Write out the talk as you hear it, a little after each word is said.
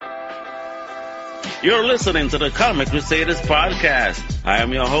You're listening to the Comic Crusaders podcast. I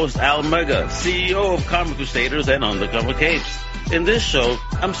am your host, Al Mega, CEO of Comic Crusaders and Undercover Capes. In this show,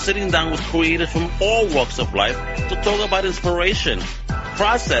 I'm sitting down with creators from all walks of life to talk about inspiration,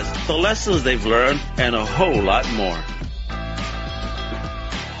 process, the lessons they've learned, and a whole lot more.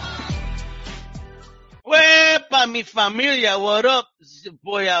 Wepa, mi familia, what up? This is your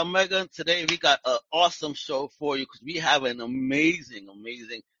boy Al Mega. Today we got an awesome show for you because we have an amazing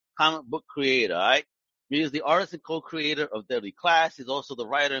comic book creator, all right? He is the artist and co-creator of Deadly Class. He's also the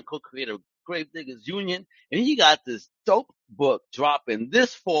writer and co-creator of Gravediggers Union. And he got this dope book dropping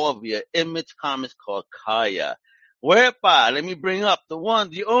this fall via Image Comics called Kaya. Wepa, let me bring up the one,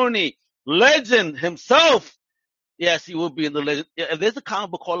 the only legend himself. Yes, he will be in the legend. If there's a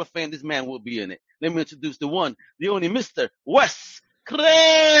comic book Hall of Fame, this man will be in it. Let me introduce the one, the only Mr. Wes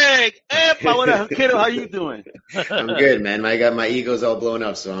Craig. Epa, what up, kiddo? How you doing? I'm good, man. I got my ego's all blown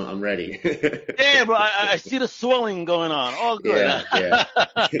up, so I'm ready. Yeah, bro. I see the swelling going on. All good. Yeah.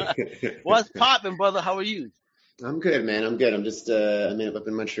 What's popping, brother? How are you? I'm good, man. I'm good. I'm just I'm up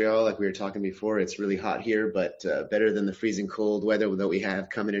in Montreal, like we were talking before. It's really hot here, but better than the freezing cold weather that we have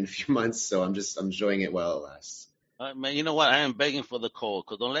coming in a few months. So I'm enjoying it while it lasts. Man, you know what? I am begging for the cold,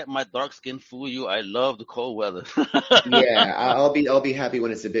 because don't let my dark skin fool you. I love the cold weather. Yeah, I'll be happy when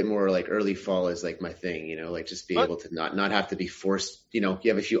it's a bit more like early fall is like my thing, you know, like just be able to not have to be forced, you know,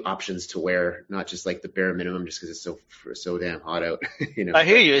 you have a few options to wear, not just like the bare minimum just because it's so damn hot out, you know. I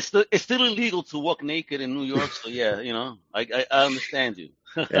hear you. It's still illegal to walk naked in New York, so yeah, you know, I understand you.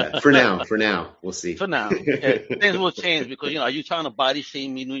 Yeah, for now, we'll see. For now, yeah, things will change because, you know, are you trying to body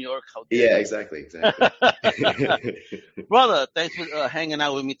shame me, New York? Yeah, exactly. Brother, thanks for hanging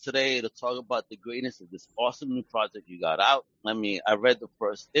out with me today to talk about the greatness of this awesome new project you got out. I mean, I read the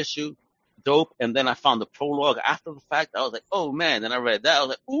first issue, dope, and then I found the prologue after the fact. I was like, oh man, then I read that. I was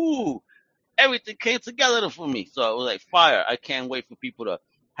like, ooh, everything came together for me. So I was like, fire. I can't wait for people to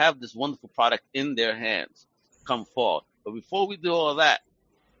have this wonderful product in their hands come fall. But before we do all that,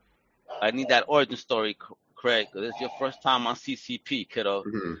 I need that origin story, Craig, because it's your first time on CCP, kiddo.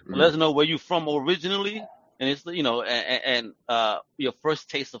 Mm-hmm. Let us know where you're from originally, and it's, you know, and your first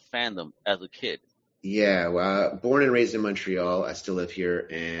taste of fandom as a kid. Yeah, well, born and raised in Montreal. I still live here,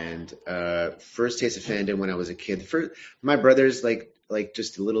 and first taste of fandom when I was a kid. My brother's like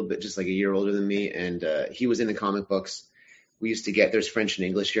just a little bit, just like a year older than me, and he was into comic books. We used to there's French and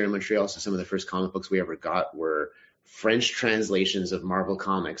English here in Montreal, so some of the first comic books we ever got were French translations of Marvel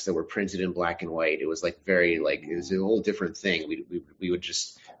comics that were printed in black and white. It was like it was a whole different thing.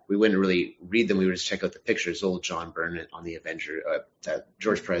 We wouldn't really read them. We would just check out the pictures, old John Byrne on the Avenger,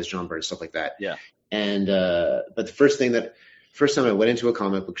 George Perez, John Byrne, stuff like that. Yeah. And, but the first time I went into a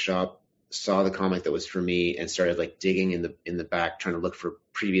comic book shop, saw the comic that was for me and started like digging in the back, trying to look for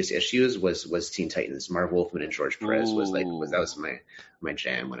previous issues was Teen Titans. Marv Wolfman and George Perez that was my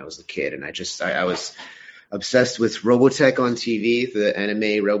jam when I was a kid. And I was obsessed with Robotech on TV. The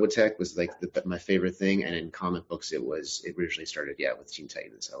anime Robotech was like my favorite thing, and in comic books, it originally started with Teen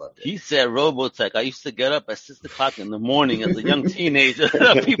Titans. I loved it. He said Robotech. I used to get up at 6:00 in the morning as a young teenager.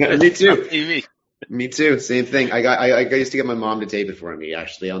 Me too. TV. Me too. Same thing. I used to get my mom to tape it for me,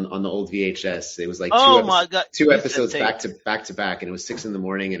 actually, on the old VHS. It was like two episodes back to back, and it was 6 a.m,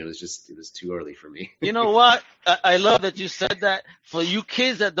 and it was too early for me. You know what? I love that you said that. For you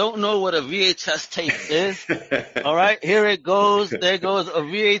kids that don't know what a VHS tape is, all right, here it goes. There goes a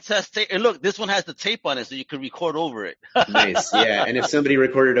VHS tape. And look, this one has the tape on it, so you can record over it. Nice, yeah. And if somebody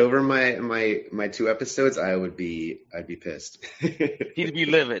recorded over my 2 episodes, I'd be pissed. He'd be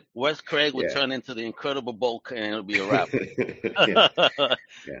livid. Wes Craig would turn into the Incredible Bulk, and it'll be a wrap. Yeah.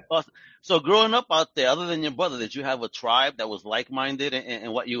 Awesome. So growing up out there, other than your brother, did you have a tribe that was like-minded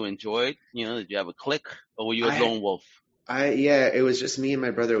and what you enjoyed? You know, did you have a clique, or were you a lone wolf? It was just me and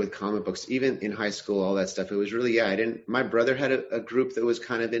my brother with comic books. Even in high school, all that stuff. It was really, my brother had a group that was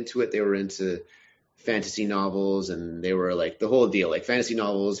kind of into it. They were into fantasy novels, and they were like the whole deal, like fantasy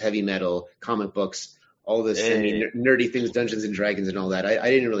novels, heavy metal, comic books, all this nerdy things, Dungeons and Dragons and all that. I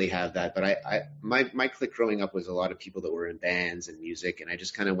didn't really have that, but my clique growing up was a lot of people that were in bands and music, and I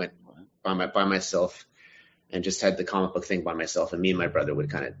just kind of went by myself and just had the comic book thing by myself. And me and my brother would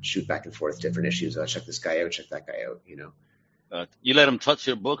kind of shoot back and forth different issues. I'll check this guy out, check that guy out, you know. You let him touch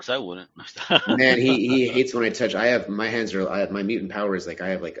your books? I wouldn't. Man, he hates when I touch. My mutant power is like I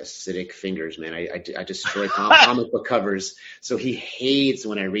have like acidic fingers, man. I destroy comic book covers. So he hates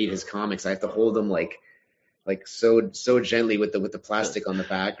when I read his comics. I have to hold them like so gently with the plastic on the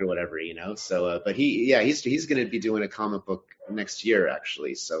back or whatever, you know. So, but he's going to be doing a comic book next year,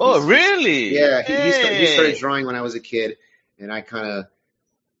 actually. So. Really? Yeah, he started drawing when I was a kid, and I kind of,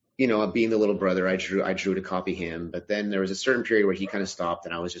 being the little brother, I drew to copy him. But then there was a certain period where he kind of stopped,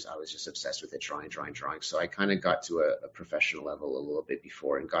 and I was just obsessed with it, drawing. So I kind of got to a professional level a little bit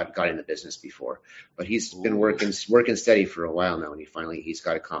before, and got in the business before. But he's been Ooh. working steady for a while now, and he's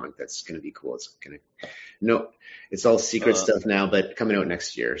got a comic that's going to be cool. It's all secret Uh, stuff now, but coming out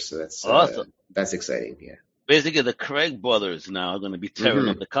next year. So awesome. that's exciting. Yeah. Basically, the Craig brothers now are going to be tearing Hmm.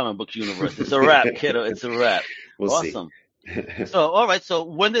 up the comic book universe. It's a wrap, kiddo. It's a wrap. We'll see. Awesome. So, all right. So,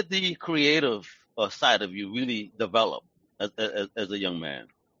 when did the creative side of you really develop as a young man?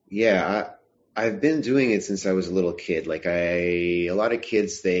 Yeah, I've been doing it since I was a little kid. Like a lot of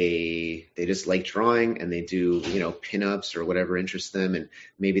kids, they just like drawing, and they do, pinups or whatever interests them, and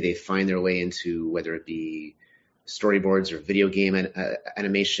maybe they find their way into whether it be storyboards or video game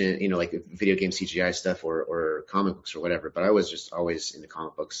animation, like video game CGI stuff or comic books or whatever. But I was just always into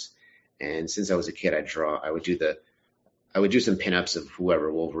comic books, and since I was a kid, I would do some pinups of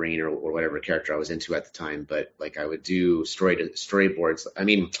whoever, Wolverine or whatever character I was into at the time. But like I would do storyboards. I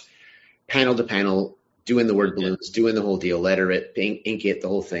mean, panel to panel, doing the word Okay. balloons, doing the whole deal, letter it, ink it, the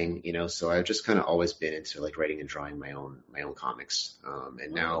whole thing. So I've just kind of always been into like writing and drawing my own comics. And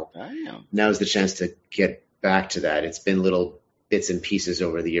Oh, now damn. now's the chance to get back to that. It's been little bits and pieces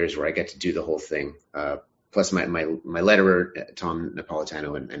over the years where I get to do the whole thing. Plus my letterer, Tom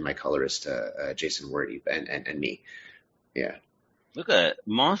Napolitano, and my colorist, Jason Wordy, and me. Yeah. Look at it.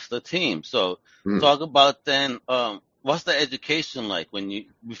 Monster team. So, Mm. talk about then, what's the education like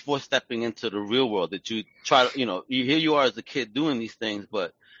before stepping into the real world? Did you try to, here you are as a kid doing these things,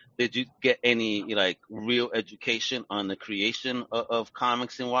 but did you get any like real education on the creation of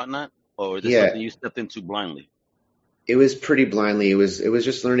comics and whatnot? Or is this Yeah. something you stepped into blindly? It was pretty blindly. It was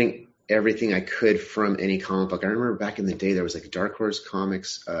just learning everything I could from any comic book. I remember back in the day there was like Dark Horse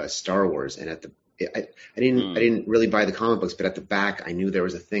Comics, Star Wars, and I didn't really buy the comic books, but at the back I knew there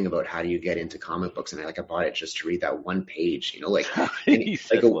was a thing about how do you get into comic books, and I bought it just to read that one page, like He like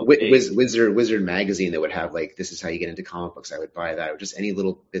said, a "Well, pig." Wizard magazine that would have like this is how you get into comic books. I would buy that, or just any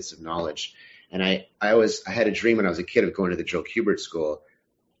little bits of knowledge. And I had a dream when I was a kid of going to the Joe Kubert School,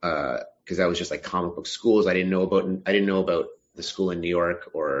 because that was just like comic book schools. I didn't know about the school in New York,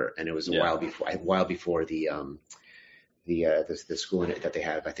 and it was a Yeah. while before the school that they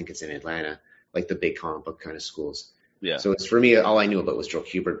have. I think it's in Atlanta, like the big comic book kind of schools. Yeah. So it's for me, all I knew about was Joe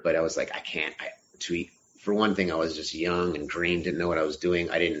Kubert, but I was like, for one thing, I was just young and green, didn't know what I was doing.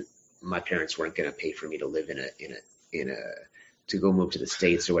 My parents weren't going to pay for me to live to go move to the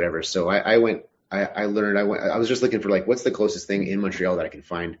States or whatever. So I learned, I was just looking for like, what's the closest thing in Montreal that I can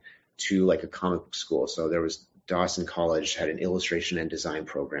find to like a comic book school. So there was Dawson College had an illustration and design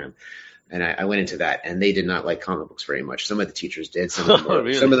program. And I went into that, and they did not like comic books very much. Some of the teachers did. Some of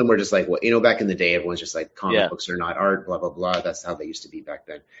them were just like, well, back in the day, everyone's just like, comic books are not art, blah, blah, blah. That's how they used to be back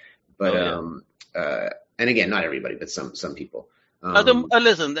then. But, and again, not everybody, but some people.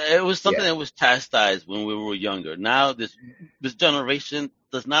 Listen, it was something Yeah. that was chastised when we were younger. Now this generation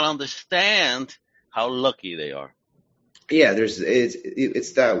does not understand how lucky they are. Yeah,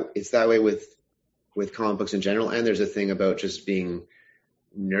 it's that way with comic books in general. And there's a thing about just being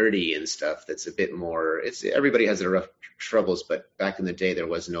nerdy and stuff that's a bit more, everybody has their rough troubles, but back in the day there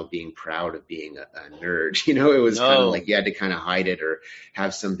was no being proud of being a nerd. It was kind of like you had to kind of hide it or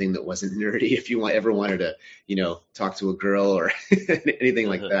have something that wasn't nerdy if you ever wanted to talk to a girl or anything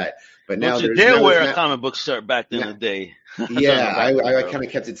like that. But now you dare wear a comic book shirt back in the day. Yeah, I kind of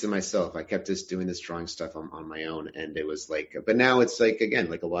kept it to myself. I kept just doing this drawing stuff on my own, and it was like, but now it's like, again,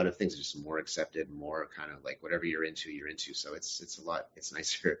 like a lot of things are just more accepted, more kind of like whatever you're into. So it's a lot, it's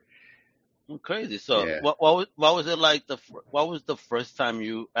nicer. Crazy. So Yeah. what was it like? What was the first time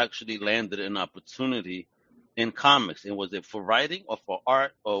you actually landed an opportunity in comics? And was it for writing or for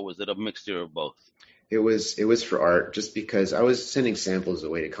art, or was it a mixture of both? It was for art, just because I was sending samples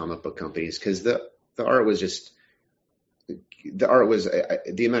away to comic book companies, because the art was just,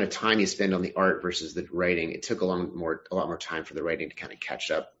 the amount of time you spend on the art versus the writing. It took a lot more time for the writing to kind of catch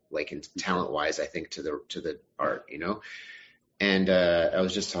up, like in talent wise, I think, to the art, And I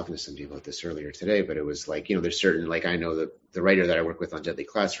was just talking to somebody about this earlier today, but it was like, there's certain, like, I know the writer that I work with on Deadly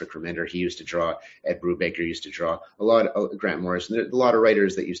Class, Rick Remender, he used to draw. Ed Brubaker used to draw. A lot of Grant Morrison, a lot of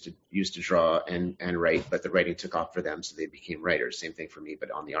writers that used to draw and write, but the writing took off for them, so they became writers. Same thing for me,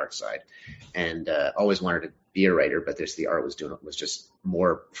 but on the art side. And always wanted to be a writer, but the art was just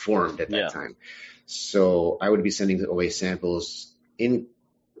more formed at that time. So I would be sending away samples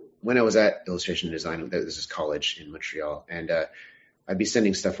when I was at Illustration and Design. This is college in Montreal, and I'd be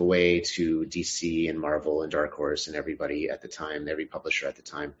sending stuff away to DC and Marvel and Dark Horse and everybody at the time, every publisher at the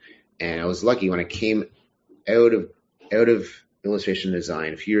time. And I was lucky when I came out of illustration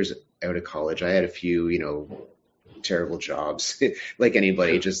design. A few years out of college, I had a few, terrible jobs, like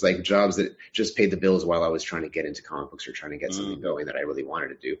anybody, just like jobs that just paid the bills while I was trying to get into comic books or trying to get something going that I really wanted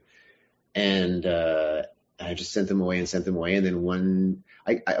to do. And I just sent them away. And then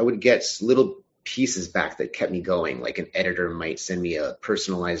I would get little pieces back that kept me going. Like an editor might send me a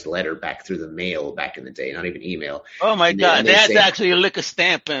personalized letter back through the mail back in the day, not even email. Oh my God, that's actually a lick of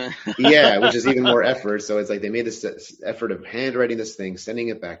stamping. Yeah, which is even more effort. So it's like they made this effort of handwriting this thing, sending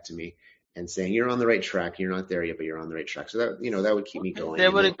it back to me, and saying, you're on the right track. You're not there yet, but you're on the right track. So that, that would keep me going. They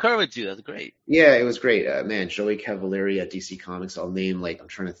would encourage you. That's great. Yeah, it was great. Man, Joey Cavalieri at DC Comics. I'll name, I'm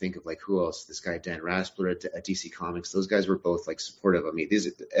trying to think of who else. This guy, Dan Raspler at DC Comics. Those guys were both supportive of me.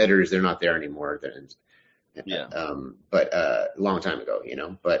 These editors, they're not there anymore. But a long time ago,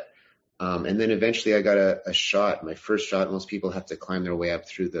 but, and then eventually I got a shot, my first shot. Most people have to climb their way up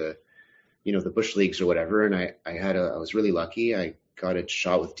through the Bush Leagues or whatever. And I was really lucky. I got a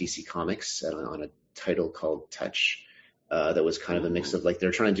shot with DC Comics on a title called Touch. That was kind of a mix of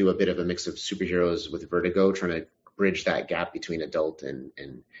they're trying to do a bit of a mix of superheroes with Vertigo, trying to bridge that gap between adult and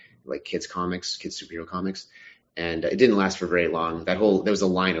kids superhero comics. And it didn't last for very long. There was a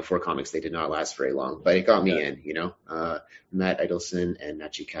line of 4 comics. They did not last very long, but it got me in, Matt Idelson and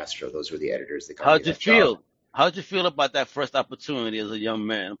Nachi Castro. Those were the editors that got me. How'd you feel? Job. How'd you feel about that first opportunity as a young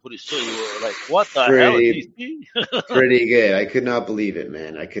man? I'm pretty sure you were like, what the hell is DC? Pretty good. I could not believe it,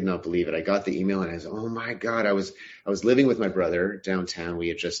 man. I could not believe it. I got the email and I was, oh my God. I was living with my brother downtown. We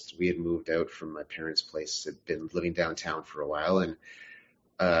had moved out from my parents' place. Had been living downtown for a while, and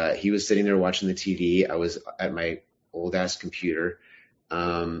he was sitting there watching the TV. I was at my old ass computer.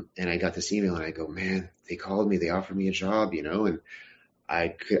 And I got this email and I go, man, they called me, they offered me a job, and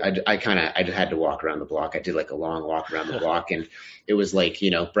I had to walk around the block. I did a long walk around the block, and it was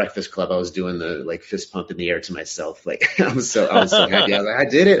Breakfast Club. I was doing the fist pump in the air to myself. I was so happy. I was like, I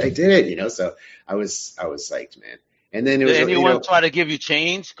did it. So I was psyched, man. And then it was. Did anyone try to give you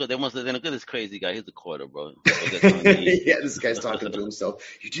change? Because they must have been, look at this crazy guy. He's a quarter, bro. Yeah, this guy's talking to himself.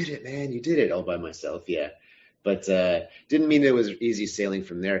 You did it, man. You did it all by myself. Yeah. But didn't mean it was easy sailing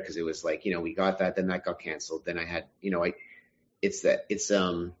from there, because it was we got that, then that got canceled. Then I had, it's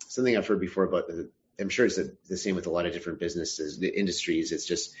something I've heard before about. I'm sure it's the same with a lot of different businesses, the industries.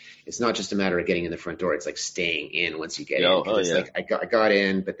 It's not just a matter of getting in the front door. It's staying in once you get in. It's I got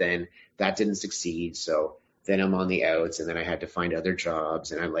in, but then that didn't succeed. So then I'm on the outs, and then I had to find other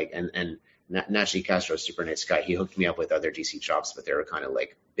jobs. And I'm and Nachi Castro, super nice guy. He hooked me up with other DC jobs, but they were kind of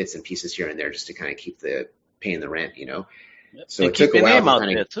bits and pieces here and there just to kind of keep paying the rent, Yep. So it took a while to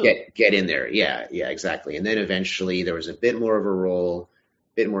kind of get in there. Yeah, exactly. And then eventually there was a bit more of a role,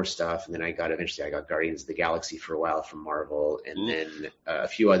 bit more stuff. And then I got Guardians of the Galaxy for a while from Marvel, and then a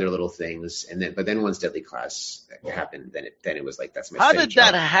few other little things. But then once Deadly Class happened, then it was that's my How did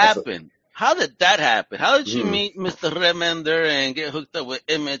that happen? How did that happen? How did you meet Mr. Remender and get hooked up with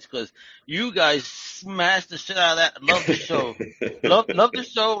Image? Because you guys smashed the shit out of that. Love the show. love the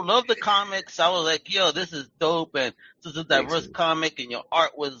show. Love the comics. I was like, yo, this is dope. And this is a diverse comic, and your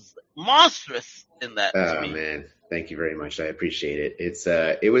art was monstrous in that. Oh, man. Thank you very much. I appreciate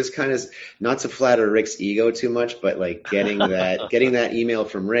it. It was kind of, not to flatter Rick's ego too much, but getting that email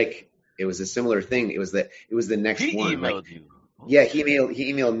from Rick, it was a similar thing. It was the next one. He emailed you. Yeah, he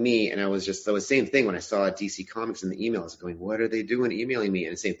emailed me, and I was the same thing when I saw DC Comics in the email. I was going, what are they doing emailing me?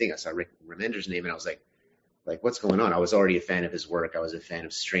 And the same thing, I saw Rick Remender's name, and I was like, what's going on? I was already a fan of his work. I was a fan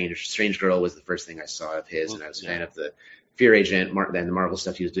of Strange Girl was the first thing I saw of his, and I was a fan of the Fear Agent, then the Marvel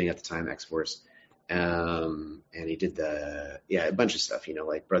stuff he was doing at the time, X-Force. And he did a bunch of stuff,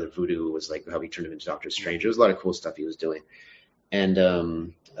 Brother Voodoo was how he turned him into Doctor Strange. There was a lot of cool stuff he was doing.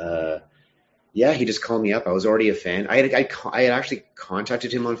 And, yeah, he just called me up. I was already a fan. I had actually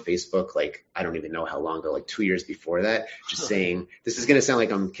contacted him on Facebook, I don't even know how long ago, 2 years before that, just saying, this is going to sound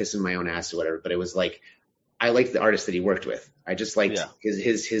like I'm kissing my own ass or whatever, but it was I liked the artist that he worked with. I just liked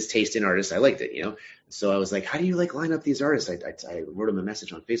his taste in artists. I liked it, So I was like, how do you line up these artists? I wrote him a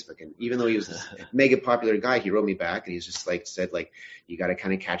message on Facebook, and even though he was this mega popular guy, he wrote me back, and he's just said you got to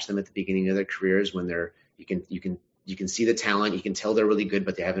kind of catch them at the beginning of their careers when you can see the talent, you can tell they're really good,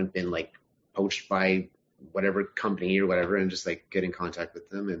 but they haven't been poached by whatever company or whatever, and just get in contact with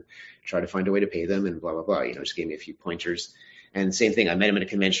them and try to find a way to pay them and blah, blah, blah, just gave me a few pointers. And same thing, I met him at a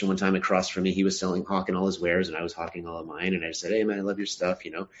convention one time across from me. He was hawking all his wares, and I was hawking all of mine. And I said, hey man, I love your stuff,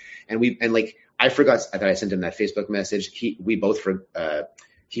 and I forgot that I sent him that Facebook message. He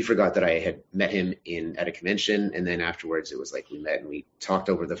forgot that I had met him at a convention. And then afterwards it was we met and we talked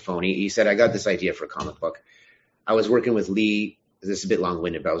over the phone. He said, I got this idea for a comic book. I was working with Lee. This is a bit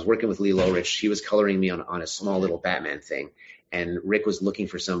long-winded, but I was working with Lee Lowrich. He was coloring me on a small little Batman thing. and Rick was looking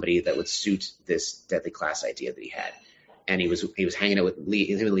for somebody that would suit this Deadly Class idea that he had. And he was hanging out with Lee.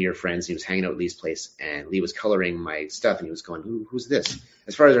 Him and Lee are friends. He was hanging out at Lee's place, and Lee was coloring my stuff, and he was going, "Who's this?"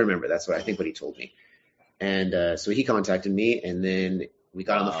 As far as I remember, that's what he told me. And so he contacted me, and then we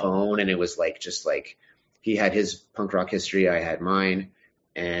got on the phone, and it was just like he had his punk rock history, I had mine,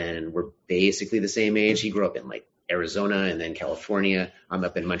 and we're basically the same age. He grew up in like Arizona and then California. I'm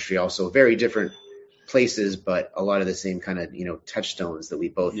up in Montreal, so very different places, but a lot of the same kind of, touchstones that we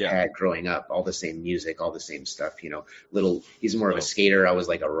both had growing up, all the same music, all the same stuff, he's more of a skater. I was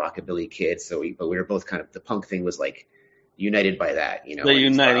like a rockabilly kid. But we were both kind of, the punk thing was like united by that, The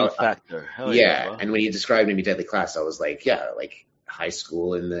uniting factor. Hell yeah. And when he described me Deadly Class, I was like, yeah, like high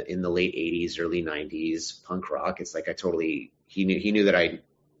school in the late 80s, early 90s, punk rock. It's like he knew that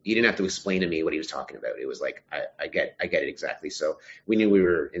he didn't have to explain to me what he was talking about. It was like, I get it exactly. So we knew we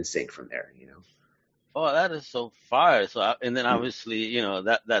were in sync from there, Oh, that is so fire. So, and then obviously,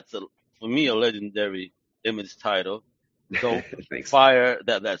 that's for me, a legendary Image title. So fire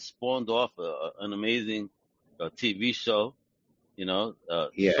that spawned off an amazing TV show,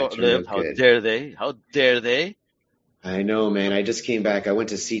 short-lived. How dare they? How dare they? I know, man. I just came back. I went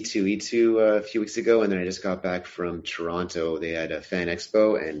to C2E2 a few weeks ago, and then I just got back from Toronto. They had a fan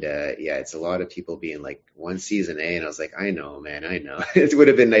expo, and it's a lot of people being like, one season, and I was like, I know, man, I know. It would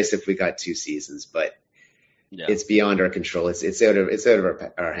have been nice if we got 2 seasons, but it's beyond our control. It's out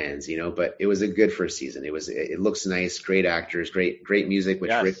of our hands, But it was a good first season. It looks nice, great actors, great music,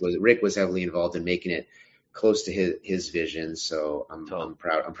 which Rick was heavily involved in making it close to his vision. So I'm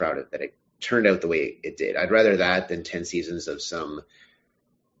proud of that. It turned out the way it did. I'd rather that than 10 seasons of some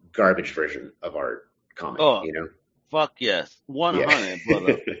garbage version of our comic, Fuck yes. 100,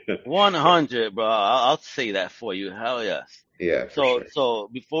 brother. 100, bro. I'll say that for you. Hell yes. Yeah. So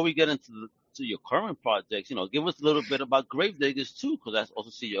before we get into your current projects, give us a little bit about Gravediggaz too, because I also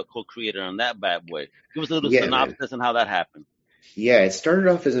see you're a co-creator on that bad boy. Give us a little synopsis on how that happened. Yeah, it started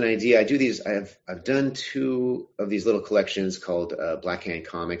off as an idea. I do these. I've done 2 of these little collections called Black Hand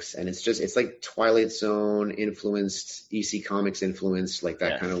Comics, and it's like Twilight Zone influenced, EC Comics influenced, like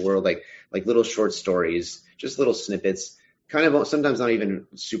that kind of world, like little short stories, just little snippets, kind of sometimes not even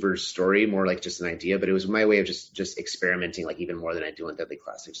super story, more like just an idea. But it was my way of just experimenting, like even more than I do on Deadly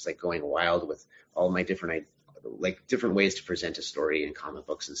Classic, just like going wild with all my different ways to present a story in comic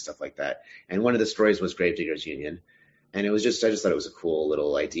books and stuff like that. And one of the stories was Gravediggaz Union. And it was I just thought it was a cool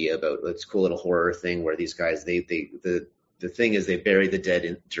little idea about this cool little horror thing where these guys, the thing is they bury the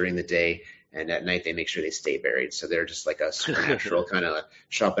dead during the day, and at night they make sure they stay buried. So they're just like a supernatural kind of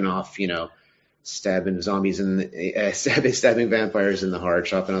chopping off, stabbing zombies stabbing vampires in the heart,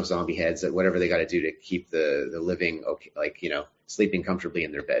 chopping off zombie heads, whatever they got to do to keep the living, sleeping comfortably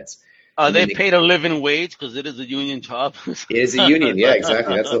in their beds. They paid a living wage because it is a union job. It is a union, yeah,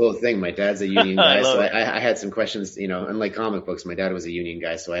 exactly. That's the whole thing. My dad's a union guy, so I had some questions. Unlike comic books, my dad was a union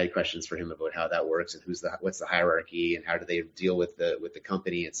guy, so I had questions for him about how that works and what's the hierarchy and how do they deal with the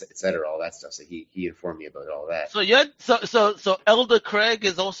company, et cetera, all that stuff. So he informed me about all that. So Elder Craig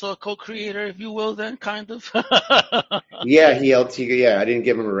is also a co-creator, if you will, then kind of. Yeah, he helped. I didn't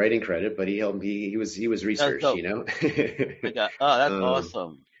give him a writing credit, but he helped. He was research, that's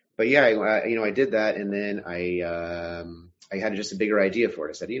awesome. But yeah, I did that, and then I had just a bigger idea for it.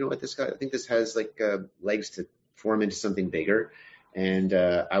 I said, you know what, I think this has legs to form into something bigger. And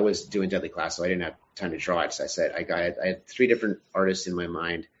I was doing Deadly Class, so I didn't have time to draw it. So I said, I had 3 different artists in my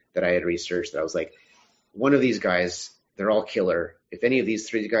mind that I had researched. That I was like, one of these guys, they're all killer. If any of these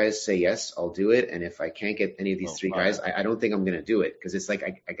 3 guys say yes, I'll do it. And if I can't get any of these 3 guys, I don't think I'm going to do it, because it's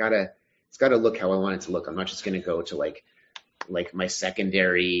like it's got to look how I want it to look. I'm not just going to go to like my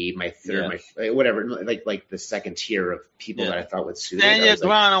secondary, my third, my whatever, like the second tier of people that I thought would suit. Stand your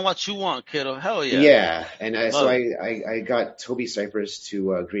ground on what you want, kiddo. Hell yeah. Yeah, and so I got Toby Cypress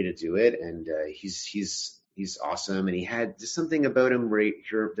to agree to do it, and he's awesome, and he had just something about him where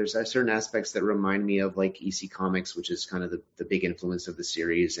there's certain aspects that remind me of like EC Comics, which is kind of the big influence of the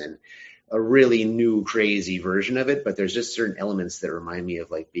series, and a really new crazy version of it. But there's just certain elements that remind me of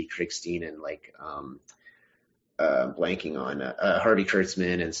like B. Krigstein and like blanking on Harvey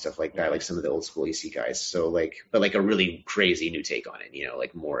Kurtzman and stuff like that, like some of the old school EC guys. So but a really crazy new take on it,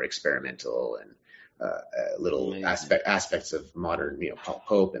 like more experimental and little aspects of modern,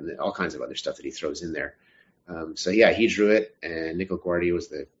 Pope and all kinds of other stuff that he throws in there. So yeah, he drew it, and Nick LaGuardia was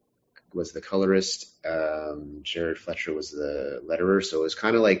the colorist. Jared Fletcher was the letterer. So it was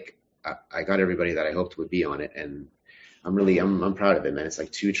kind of like I got everybody that I hoped would be on it, and I'm proud of it, man. It's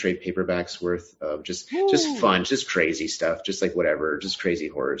like 2 trade paperbacks worth of just Woo. fun, just crazy stuff, just like whatever, just crazy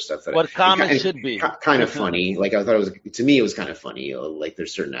horror stuff What comics should be. kind of funny. Like I thought it was, to me, it was kind of funny. You know, like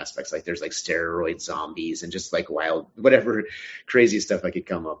there's certain aspects, like there's like steroid zombies and just like wild, whatever crazy stuff I could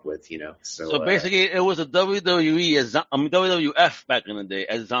come up with, you know. So basically, it was a WWF back in the day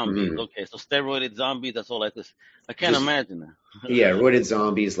as zombies. Mhm. Okay, so steroided zombies. That's all like this. I can't Just imagine that. yeah, roided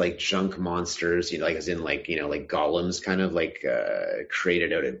zombies, like junk monsters, you know, like as in like, you know, like golems, kind of like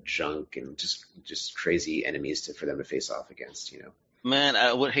created out of junk, and just crazy enemies for them to face off against, you know. Man,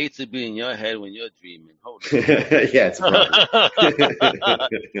 I would hate to be in your head when you're dreaming. Holy. Yeah, it's a problem.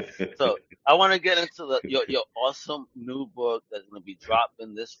 So I want to get into your awesome new book that's going to be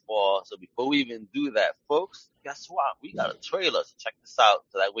dropping this fall. So before we even do that, folks, guess what? We got a trailer. So check this out,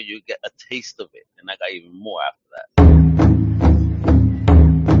 so that way you get a taste of it, and I got even more after that.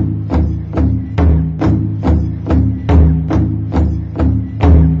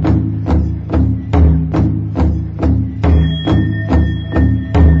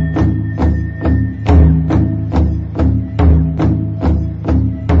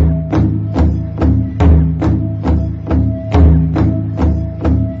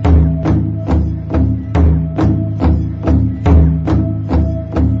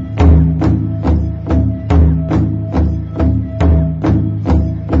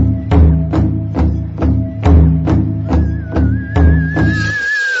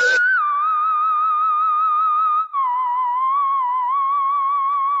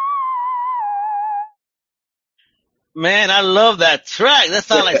 Man, I love that track. That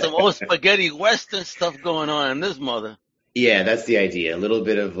sounds like some old spaghetti western stuff going on in this mother. Yeah, that's the idea. A little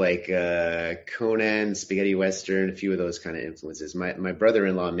bit of like Conan, spaghetti western, a few of those kind of influences. My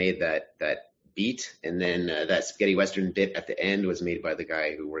brother-in-law made that beat, and then that spaghetti western bit at the end was made by the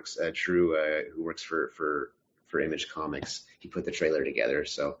guy who works Drew, who works for Image Comics. He put the trailer together,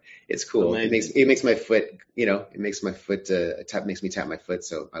 so it's cool. Amazing. It makes my foot, you know, it makes my foot makes me tap my foot.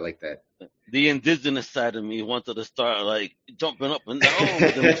 So I like that. The indigenous side of me wanted to start like jumping up and down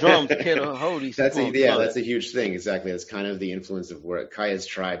with the drums, kid. Holy That's smokes. that's a huge thing. Exactly. That's kind of the influence of where Kaya's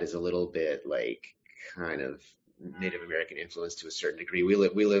tribe is a little bit like kind of Native American influence to a certain degree. We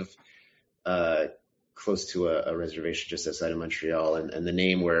live close to a reservation just outside of Montreal, and the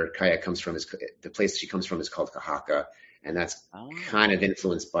name where Kaya comes from is the place she comes from is called Kahaka, and that's kind of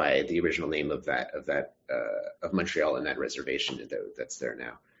influenced by the original name of Montreal and that reservation that's there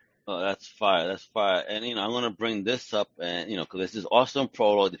now. Oh, that's fire. That's fire. And, you know, I'm going to bring this up and, you know, because this is awesome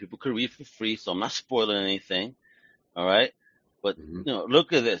prologue that people could read for free. So I'm not spoiling anything. All right. But, you know,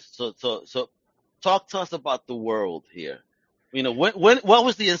 look at this. So talk to us about the world here. You know, what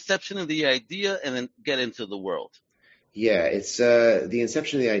was the inception of the idea, and then get into the world? Yeah, it's the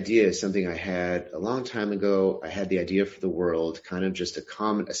inception of the idea is something I had a long time ago. I had the idea for the world, kind of just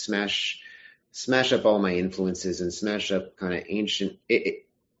a smash up all my influences and smash up kind of ancient.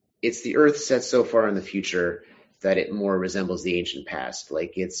 It's the Earth set so far in the future that it more resembles the ancient past.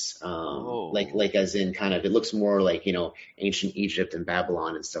 Like it's like as in kind of, it looks more like, you know, ancient Egypt and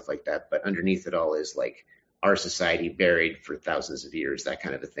Babylon and stuff like that. But underneath it all is like our society buried for thousands of years, that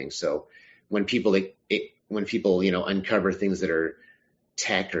kind of a thing. So when people you know, uncover things that are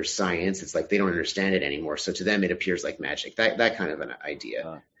tech or science, it's like they don't understand it anymore. So to them, it appears like magic. That kind of an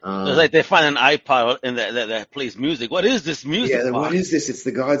idea. It's like they find an iPod and that plays music. What is this music? Yeah, what is this? It's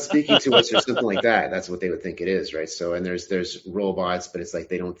the God speaking to us or something like that. That's what they would think it is, right? So, and there's robots, but it's like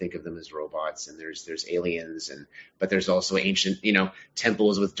they don't think of them as robots. And there's aliens, but there's also ancient, you know,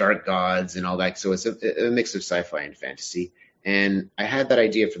 temples with dark gods and all that. So it's a mix of sci-fi and fantasy. And I had that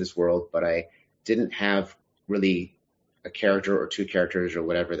idea for this world, but I didn't have really a character or two characters or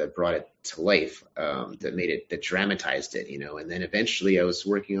whatever that brought it to life, that dramatized it, you know. And then eventually I was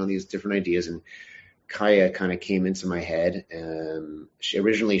working on these different ideas, and Kaya kind of came into my head. She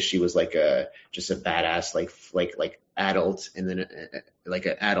was like just a badass, like adult, and then like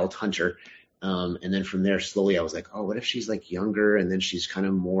an adult hunter. And then from there, slowly I was like, oh, what if she's like younger, and then she's kind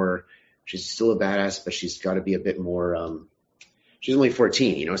of more, she's still a badass, but she's got to be a bit more, she's only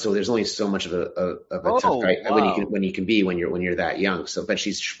 14, you know, so there's only so much of a tough guy when you can be when you're that young. So, but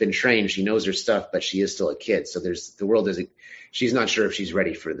she's been trained, she knows her stuff, but she is still a kid. So she's not sure if she's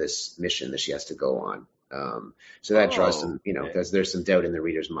ready for this mission that she has to go on. So that draws some, you know, because there's some doubt in the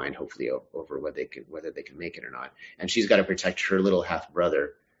reader's mind, hopefully, over whether they can make it or not. And she's got to protect her little half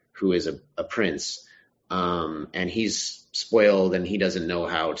brother, who is a prince, and he's spoiled and he doesn't know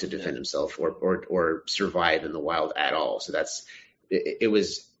how to defend himself or survive in the wild at all. So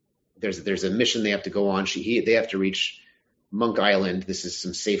there's a mission they have to go on. They have to reach Monk Island. This is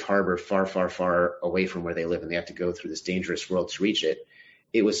some safe harbor far, far, far away from where they live, and they have to go through this dangerous world to reach it.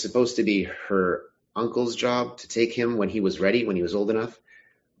 It was supposed to be her uncle's job to take him when he was ready, when he was old enough,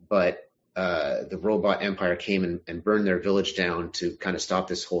 but the robot empire came and burned their village down to kind of stop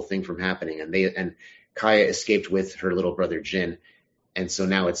this whole thing from happening. And Kaya escaped with her little brother Jin, and so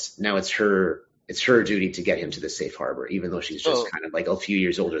now it's her duty to get him to the safe harbor, even though she's just kind of like a few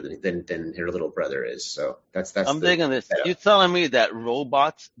years older than her little brother is. So that's I'm digging this. setup. You're telling me that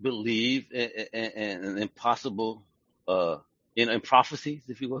robots believe in impossible, in prophecies,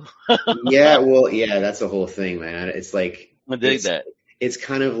 if you will. Yeah, well, yeah, that's the whole thing, man. It's like I dig that. it's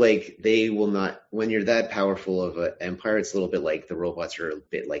kind of like they will not, when you're that powerful of an empire, it's a little bit like the robots are a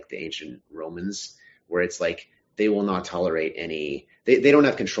bit like the ancient Romans, where it's like they will not tolerate they don't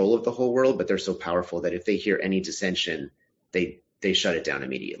have control of the whole world, but they're so powerful that if they hear any dissension, they shut it down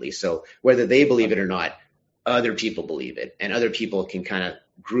immediately. So whether they believe it or not, other people believe it, and other people can kind of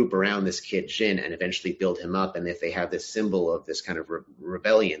group around this kid Jin and eventually build him up. And if they have this symbol of this kind of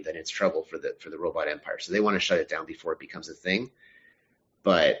rebellion, then it's trouble for the robot empire. So they want to shut it down before it becomes a thing.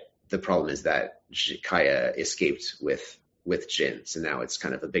 But the problem is that Kaya escaped with Jin, so now it's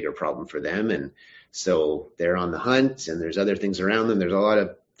kind of a bigger problem for them. And so they're on the hunt, and there's other things around them. There's a lot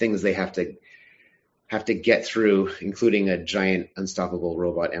of things they have to get through, including a giant unstoppable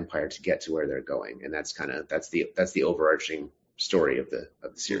robot empire to get to where they're going. And that's the overarching story of the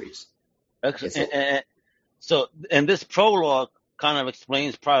series. Excellent. And this prologue kind of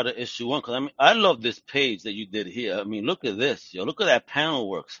explains prior to issue 1, because I mean, I love this page that you did here. I mean, look at this, look at that panel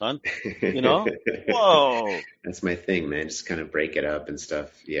work, son. Whoa. That's my thing, man. Just kind of break it up and stuff.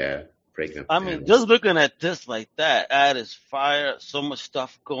 Yeah. Breaking up. I mean, just looking at this like that is fire. So much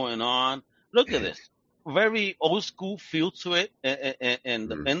stuff going on. Look at this. Very old school feel to it,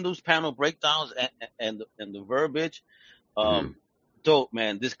 and those panel breakdowns and the verbiage. Dope,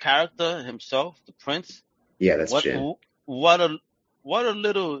 man. This character himself, the prince. Yeah, that's Jin. What a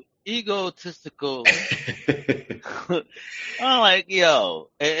little egotistical. I'm like, yo.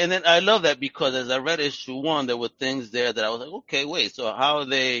 And then I love that, because as I read issue 1, there were things there that I was like, okay, wait, so how are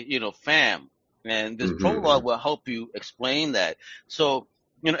they, fam? And this prologue will help you explain that. So,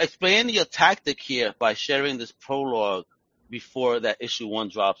 explain your tactic here by sharing this prologue before that issue 1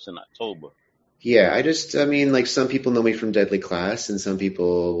 drops in October. Yeah, I mean, like, some people know me from Deadly Class, and some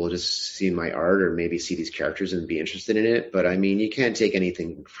people will just see my art or maybe see these characters and be interested in it. But I mean, you can't take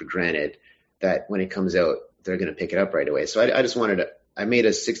anything for granted that when it comes out, they're going to pick it up right away. So I just I made a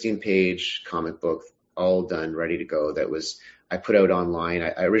 16-page comic book, all done, ready to go. I put out online.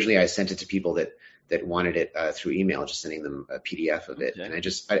 Originally I sent it to people that wanted it through email, just sending them a PDF of it.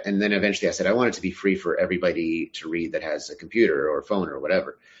 Okay. And then eventually I said, I want it to be free for everybody to read that has a computer or a phone or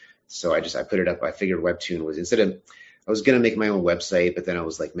whatever. So I put it up. I figured Webtoon was, I was going to make my own website, but then I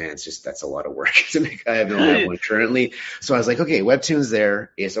was like, man, that's a lot of work to make. I don't have one currently. So I was like, okay, Webtoon's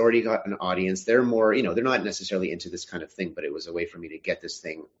there. It's already got an audience. They're more, they're not necessarily into this kind of thing, but it was a way for me to get this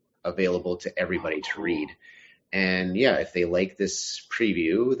thing available to everybody to read. And yeah, if they like this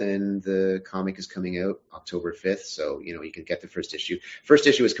preview, then the comic is coming out October 5th. So, you can get the first issue. First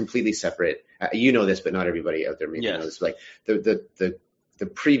issue is completely separate. You know this, but not everybody out there maybe knows. Like the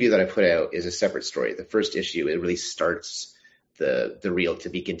preview that I put out is a separate story. The first issue, it really starts the real to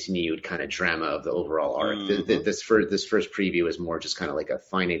be continued kind of drama of the overall arc. This first preview is more just kind of like a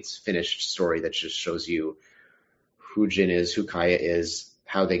finished story that just shows you who Jin is, who Kaya is,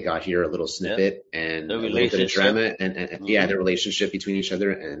 how they got here, a little snippet, and a little bit of drama, and their relationship between each other,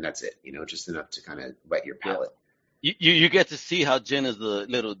 and that's it. Just enough to kind of wet your palate. You get to see how Jin is the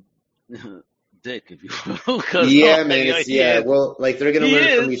little dick, if you will. Yeah, man. Well, like, they're gonna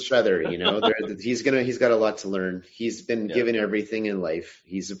learn from each other. He's got a lot to learn. He's been given everything in life.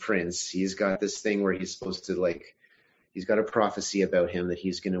 He's a prince. He's got this thing where he's supposed to he's got a prophecy about him that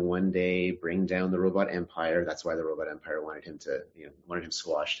he's going to one day bring down the robot empire. That's why the robot empire wanted him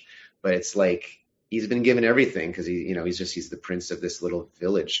squashed. But it's like, he's been given everything because he's the prince of this little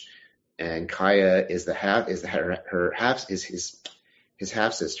village. And Kaya is his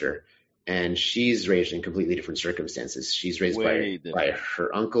half sister. And she's raised in completely different circumstances. She's raised by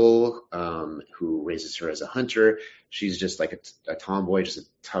her uncle, who raises her as a hunter. She's just like a tomboy, just a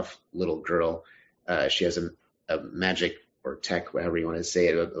tough little girl. She has a magic or tech, whatever you want to say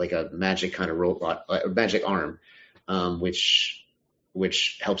it, like a magic kind of robot, a magic arm, which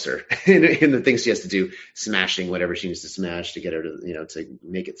helps her in the things she has to do, smashing whatever she needs to smash to get her to, to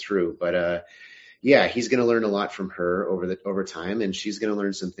make it through. But yeah, he's going to learn a lot from her over time, and she's going to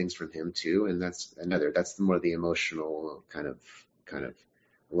learn some things from him too. And that's more the emotional kind of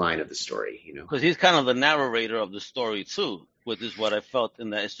line of the story, you know. Because he's kind of the narrator of the story too, which is what I felt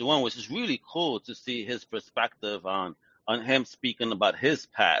in that issue one, which is really cool to see his perspective on him speaking about his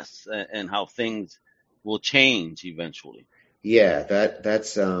past and how things will change eventually. Yeah,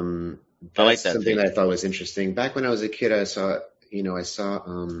 that's I like that's that something take. that I thought was interesting. Back when I was a kid, I saw,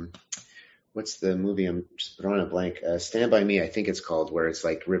 what's the movie? I'm just drawing a blank. Stand By Me, I think it's called, where it's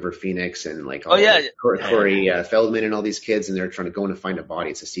like River Phoenix and like Oh all yeah, like Corey Feldman and all these kids, and they're trying to go in to find a body.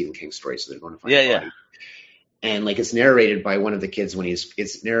 It's a Stephen King story, so they're going to find a yeah. body. And like it's narrated by one of the kids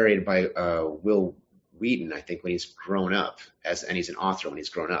it's narrated by Will Wheaton, I think, when he's grown up, and he's an author when he's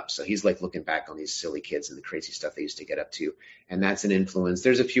grown up. So he's like looking back on these silly kids and the crazy stuff they used to get up to, and that's an influence.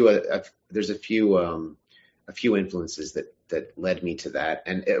 There's a few influences that led me to that.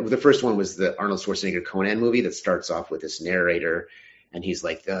 And the first one was the Arnold Schwarzenegger Conan movie that starts off with this narrator, and he's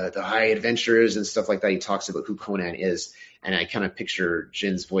like the high adventures and stuff like that. He talks about who Conan is, and I kind of picture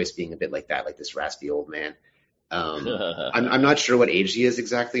Jin's voice being a bit like that, like this raspy old man. I'm not sure what age he is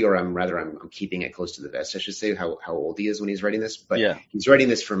exactly, or I'm keeping it close to the vest, I should say, how old he is when he's writing this. But Yeah. He's writing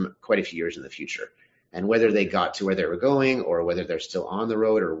this from quite a few years in the future, and whether they got to where they were going or whether they're still on the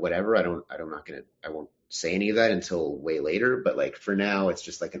road or whatever, I won't say any of that until way later. But like for now, it's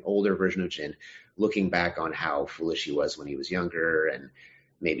just like an older version of Jin looking back on how foolish he was when he was younger, and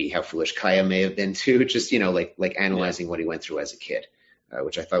maybe how foolish Kaya may have been too. Just like analyzing what he went through as a kid,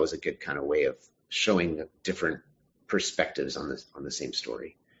 which I thought was a good kind of way of showing different perspectives on the same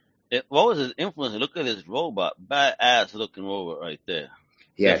story. What was his influence? Look at this robot, badass looking robot right there.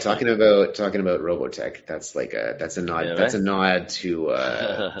 Yeah, talking about Robotech. That's a nod. Yeah, right? That's a nod to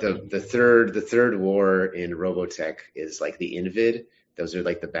the third war in Robotech is like the Invid. Those are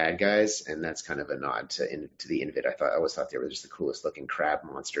like the bad guys, and that's kind of a nod to the Invid. I always thought they were just the coolest looking crab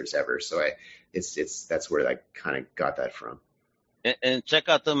monsters ever. So that's where I kind of got that from. And check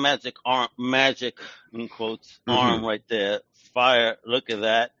out the magic in quotes arm right there. Fire! Look at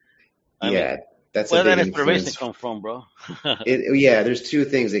that. I mean, that's where a big that inspiration influence. come from, bro? There's two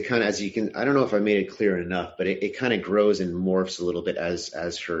things. It kind of, I don't know if I made it clear enough, but it kind of grows and morphs a little bit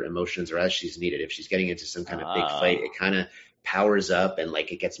as her emotions or as she's needed. If she's getting into some kind of big fight, it kind of powers up and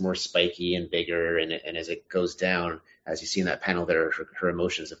like it gets more spiky and bigger. And as it goes down, as you see in that panel there, her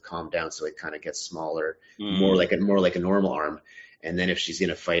emotions have calmed down, so it kind of gets smaller, more like a normal arm. And then if she's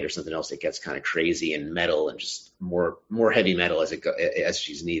in a fight or something else, it gets kind of crazy and metal and just more heavy metal as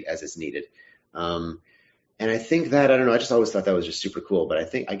it's needed. And I think that, I don't know, I just always thought that was just super cool.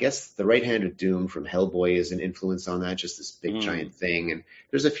 But I guess the Right Hand of Doom from Hellboy is an influence on that, just this big giant thing. And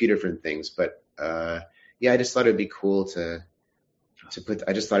there's a few different things, but I just thought it'd be cool to put.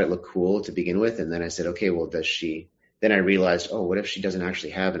 I just thought it looked cool to begin with, and then I said, okay, well, does she? Then I realized, oh, what if she doesn't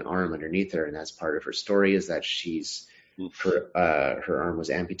actually have an arm underneath her, and that's part of her story, is that her arm was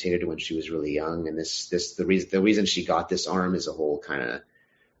amputated when she was really young, and the reason she got this arm is a whole kind of.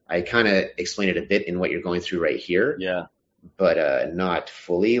 I kind of explained it a bit in what you're going through right here. Yeah. But not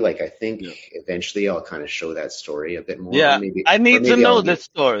fully. Like I think eventually I'll kind of show that story a bit more. Yeah, I need to know this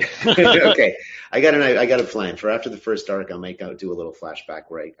story. Okay, I got a plan for after the first arc. I might do a little flashback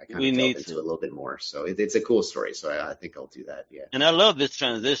where I kind of delve into it a little bit more. So it's a cool story. So I think I'll do that. Yeah. And I love this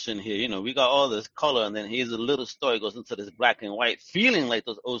transition here. You know, we got all this color, and then here's a little story goes into this black and white, feeling like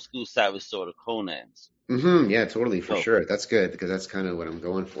those old school Savage Sword of Conans. Yeah, totally, for sure. That's good because that's kind of what I'm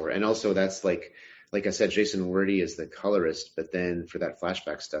going for. And also that's like I said, Jason Wordie is the colorist, but then for that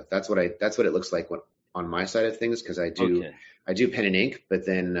flashback stuff, that's what it looks like on my side of things, because I do pen and ink, but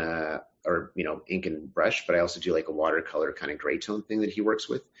then ink and brush, but I also do like a watercolor kind of gray tone thing that he works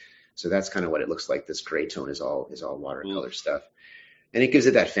with. So that's kind of what it looks like. This gray tone is all watercolor stuff. And it gives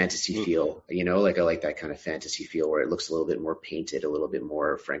it that fantasy feel, like I like that kind of fantasy feel where it looks a little bit more painted, a little bit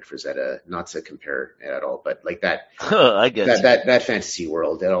more Frank Frazetta, not to compare it at all, but like that, I get that fantasy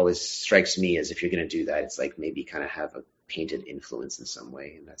world, that always strikes me as if you're going to do that, it's like maybe kind of have a painted influence in some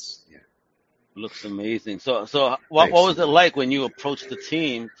way. And that's, Looks amazing. So what was it like when you approached the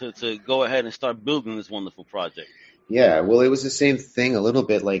team to go ahead and start building this wonderful project? Yeah, well, it was the same thing a little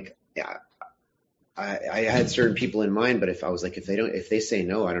bit. Like, I had certain people in mind, but if they say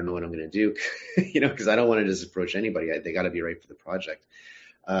no, I don't know what I'm going to do, because I don't want to just approach anybody. They got to be right for the project.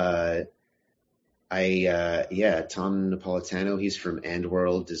 Tom Napolitano, he's from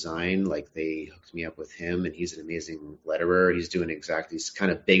Andworld Design. Like they hooked me up with him, and he's an amazing letterer. He's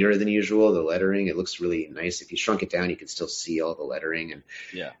kind of bigger than usual. The lettering, it looks really nice. If you shrunk it down, you can still see all the lettering and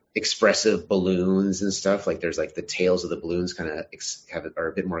expressive balloons and stuff. Like there's like the tails of the balloons kind of are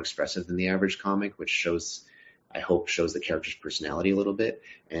a bit more expressive than the average comic, which I hope shows the character's personality a little bit.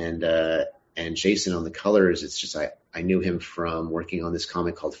 And And Jason on the colors, it's just I knew him from working on this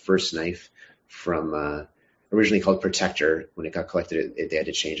comic called First Knife from originally called Protector. When it got collected, they had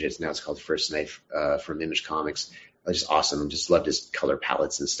to change it. Now it's called First Knife from Image Comics. It was just awesome. Just loved his color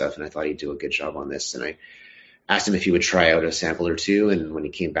palettes and stuff, and I thought he'd do a good job on this. And I asked him if he would try out a sample or two, and when he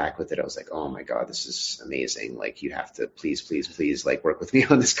came back with it, I was like, oh my god, this is amazing. Like, you have to please like work with me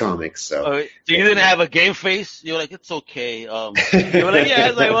on this comic. So you didn't have a game face? You were like, it's okay. You were like,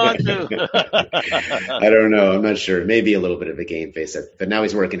 yes, I want to. I don't know. I'm not sure. Maybe a little bit of a game face, but now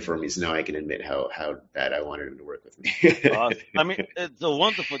he's working for me, so now I can admit how bad I wanted him to work with me. Awesome. I mean, it's a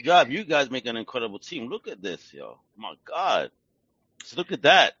wonderful job. You guys make an incredible team. Look at this, yo. My God. Just look at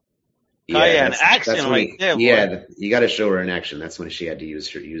that. Yeah, an action right there. Yeah, you got to show her in action. That's when she had to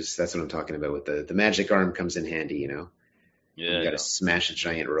use. That's what I'm talking about. With the magic arm comes in handy, you know. Yeah, you got to smash a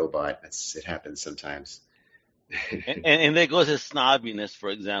giant robot. It happens sometimes. and there goes his snobbiness. For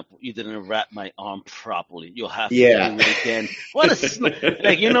example, you didn't wrap my arm properly. You'll have to do it again. What a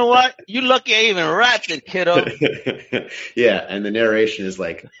like, you know what? You lucky I even wrapped it, kiddo. Yeah, and the narration is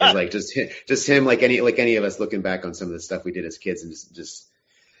like just him like any of us looking back on some of the stuff we did as kids and just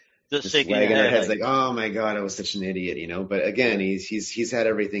shaking wagging our heads like, oh my god, I was such an idiot, you know. But again, he's had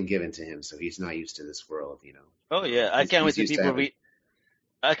everything given to him, so he's not used to this world, you know. Oh yeah, I can't wait till people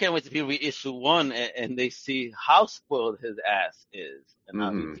read issue 1 and they see how spoiled his ass is and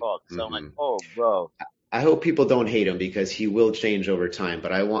how he talks. So I'm like, oh bro. I hope people don't hate him because he will change over time.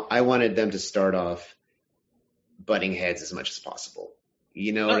 But I wanted them to start off butting heads as much as possible.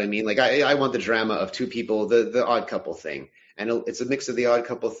 You know what I mean? Like I want the drama of two people, the odd couple thing. And it's a mix of the odd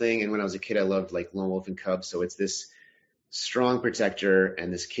couple thing. And when I was a kid, I loved like Lone Wolf and Cub. So it's this strong protector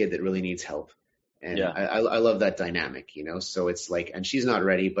and this kid that really needs help. And I love that dynamic, you know. So it's like, and she's not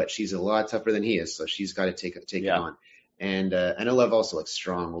ready, but she's a lot tougher than he is. So she's got to take it on. And I love also like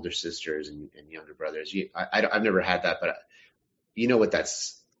strong older sisters and younger brothers. I've never had that, but you know what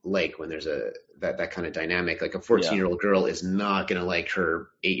that's like when there's that kind of dynamic. Like a 14-year-old girl is not going to like her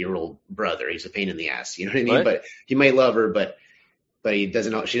 8-year-old brother. He's a pain in the ass. You know what I mean? Right. But he might love her, but she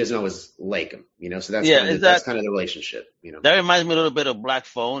doesn't always like him, you know? So that's kind of the relationship, you know? That reminds me a little bit of Black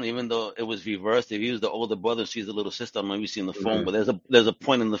Phone, even though it was reversed. If he was the older brother, she's the little sister. I don't know if you've seen the phone, but there's a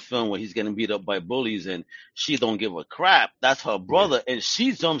point in the film where he's getting beat up by bullies and she don't give a crap. That's her brother. And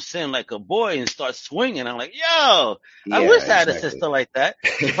she jumps in like a boy and starts swinging. I'm like, yo, I wish I had a sister like that.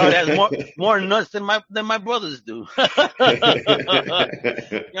 She probably has more nuts than my brothers do. You know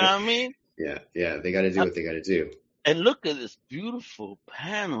what I mean? Yeah. They got to do what they got to do. And look at this beautiful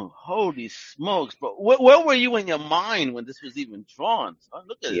panel. Holy smokes, bro. Where were you in your mind when this was even drawn? Son?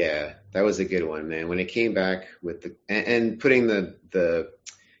 Look at it. Yeah, that was a good one, man. When it came back with and putting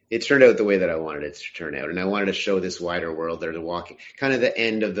it turned out the way that I wanted it to turn out. And I wanted to show this wider world. They're walking, kind of the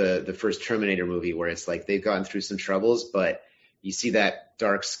end of the first Terminator movie where it's like they've gotten through some troubles, but you see that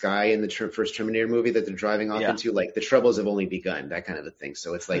dark sky in the first Terminator movie that they're driving off into, like the troubles have only begun, that kind of a thing.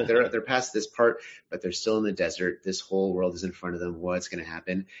 So it's like they're past this part, but they're still in the desert. This whole world is in front of them. What's going to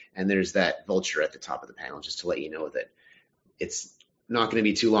happen? And there's that vulture at the top of the panel just to let you know that it's not going to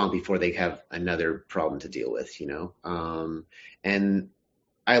be too long before they have another problem to deal with, you know? And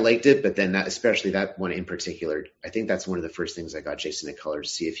I liked it, but then especially that one in particular, I think that's one of the first things I got Jason to color to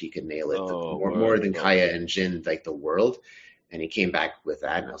see if he could nail it more than Kaya and Jin, like the world. And he came back with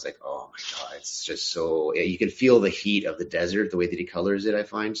that, and I was like, oh, my God, it's just so – you can feel the heat of the desert, the way that he colors it, I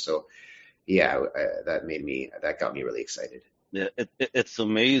find. So, yeah, that got me really excited. Yeah, it's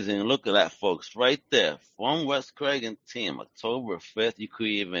amazing. Look at that, folks, right there. From Wes Craig and team, October 5th. You could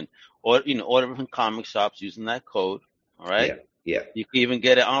even order from comic shops using that code, all right? Yeah. You can even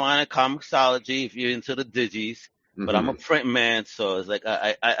get it online at Comixology if you're into the digis. But I'm a print man, so it's like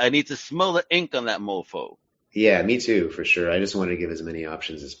I need to smell the ink on that mofo. Yeah, me too, for sure. I just wanted to give as many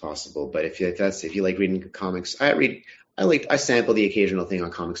options as possible. But if you like reading comics, I sample the occasional thing on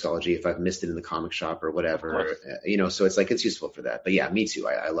Comixology if I've missed it in the comic shop or whatever, you know. So it's like it's useful for that. But yeah, me too.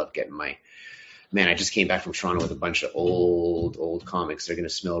 I love getting I just came back from Toronto with a bunch of old comics. They're gonna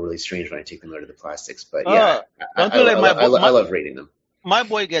smell really strange when I take them out of the plastics. But yeah, I love reading them. My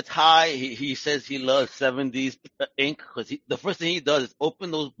boy gets high. He says he loves 70s ink because the first thing he does is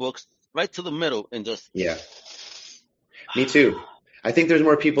open those books right to the middle and just Me too. I think there's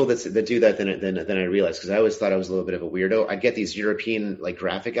more people that do that than I realized, because I always thought I was a little bit of a weirdo. I'd get these European like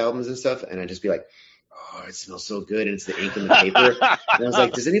graphic albums and stuff, and I'd just be like, oh, it smells so good, and it's the ink in the paper. And I was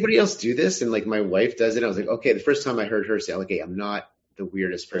like, does anybody else do this? And like my wife does it. I was like, okay. The first time I heard her say, okay, I'm not the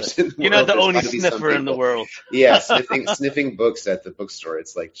weirdest person in the world. You're not the only sniffer in the world. Yeah, sniffing books at the bookstore.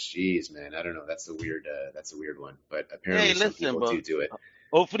 It's like, geez, man, I don't know. That's a weird one. But apparently some people do it.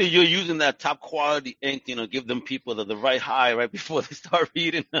 Hopefully you're using that top quality ink, give them people the right high right before they start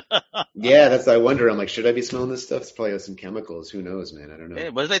reading. Yeah, I wonder. I'm like, should I be smelling this stuff? It's probably has some chemicals. Who knows, man? I don't know. Yeah,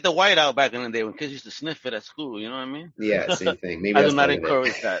 but it's like the whiteout back in the day when kids used to sniff it at school, you know what I mean? Yeah, same thing. Maybe I do that's not part of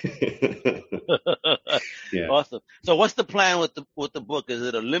encourage that. it. Yeah. Awesome. So what's the plan with the book? Is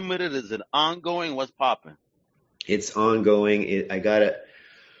it a limited? Is it ongoing? What's popping? It's ongoing.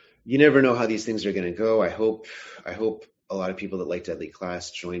 You never know how these things are going to go. I hope a lot of people that like Deadly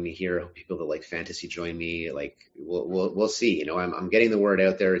Class join me here. I hope people that like fantasy join me. Like we'll see. I'm getting the word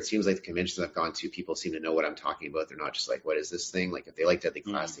out there. It seems like the conventions I've gone to, people seem to know what I'm talking about. They're not just like, what is this thing? Like if they like Deadly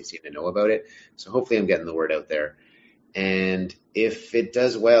Class, they seem to know about it. So hopefully I'm getting the word out there. And if it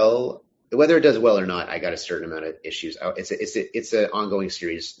does well, whether it does well or not, I got a certain amount of issues. It's an ongoing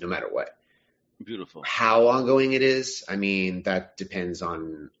series no matter what. Beautiful. How ongoing it is, I mean, that depends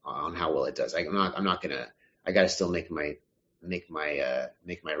on how well it does. I'm not gonna. I gotta still make my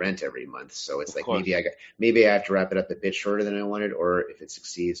rent every month. So it's Of like course. maybe I have to wrap it up a bit shorter than I wanted, or if it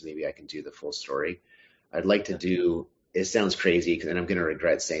succeeds, maybe I can do the full story. I'd like to do. It sounds crazy, and I'm gonna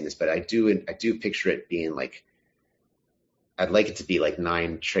regret saying this, but I do picture it being like. I'd like it to be like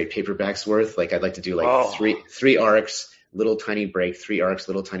 9 trade paperbacks worth. Like I'd like to do like three arcs. Little tiny break, 3 arcs,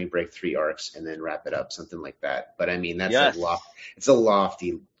 little tiny break, 3 arcs, and then wrap it up, something like that. But I mean, that's it's a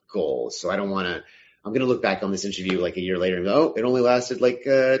lofty goal. So I don't want to, I'm going to look back on this interview like a year later and go, oh, it only lasted like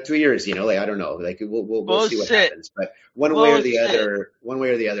 2 years, like, I don't know. Like we'll see what happens. But one way or the other,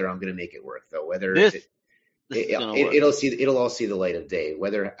 I'm going to make it work though. Whether it'll all see the light of day,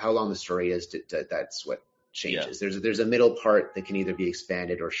 how long the story is, that's what changes. Yeah. There's a middle part that can either be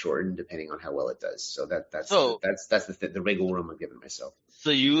expanded or shortened depending on how well it does. So that's the wiggle room I'm giving myself. So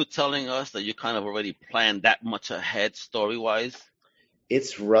you telling us that you kind of already planned that much ahead story wise?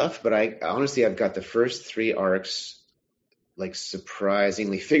 It's rough, but I've got the first 3 arcs like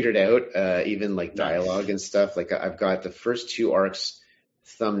surprisingly figured out, even like dialogue and stuff. Like I've got the first 2 arcs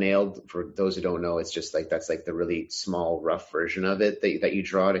thumbnailed. For those who don't know, it's just like that's like the really small rough version of it that you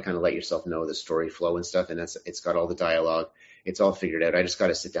draw to kind of let yourself know the story flow and stuff, and it's got all the dialogue. It's all figured out. I just got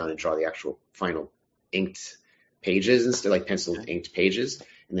to sit down and draw the actual final inked pages instead, like pencil inked pages,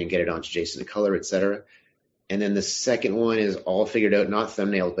 and then get it onto Jason to color, etc. And then the second one is all figured out, not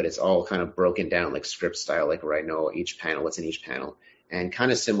thumbnailed, but it's all kind of broken down like script style, like where I know each panel, what's in each panel. And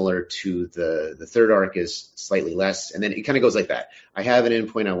kind of similar to the third arc is slightly less. And then it kind of goes like that. I have an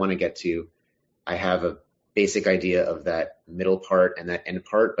endpoint I want to get to. I have a basic idea of that middle part and that end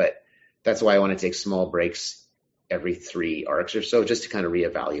part, but that's why I want to take small breaks every 3 arcs or so, just to kind of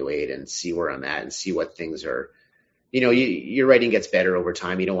reevaluate and see where I'm at and see what things are, your writing gets better over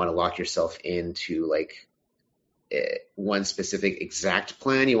time. You don't want to lock yourself into like one specific exact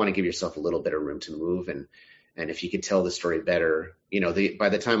plan. You want to give yourself a little bit of room to move. And if you could tell the story better, by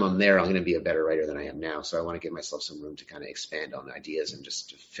the time I'm there, I'm going to be a better writer than I am now. So I want to give myself some room to kind of expand on ideas and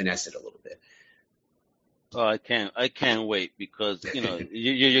just finesse it a little bit. Oh, I can't wait because,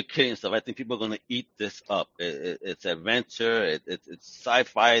 you're kidding stuff. I think people are going to eat this up. It's adventure. It's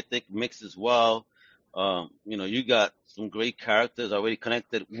sci-fi, I think, mixed as well. You got some great characters already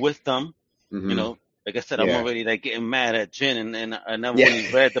connected with them, Mm-hmm. Like I said, I'm already like getting mad at Jen, and I never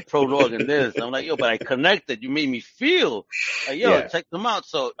really read the prologue in this. I'm like, but I connected. You made me feel like, check them out.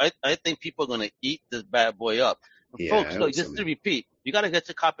 So I think people are going to eat this bad boy up. Folks, look, just to repeat, you got to get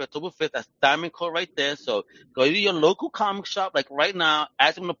your copy October 5th. That's Diamond Code right there. So go to your local comic shop, like right now,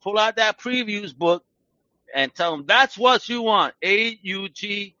 ask them to pull out that previews book and tell them that's what you want.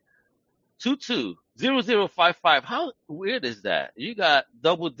 AUG 220055. How weird is that? You got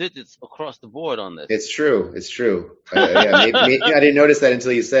double digits across the board on this. It's true. Maybe, I didn't notice that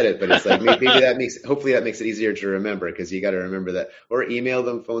until you said it, but it's like maybe hopefully that makes it easier to remember, because you got to remember that, or email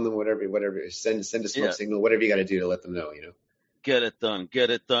them, phone them, whatever, send a smoke signal, whatever you got to do to let them know, Get it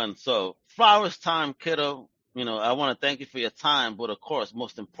done. So flowers time, kiddo. I want to thank you for your time, but of course,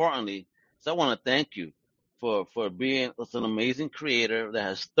 most importantly, I want to thank you for being an amazing creator that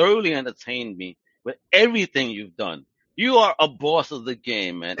has thoroughly entertained me with everything you've done. You are a boss of the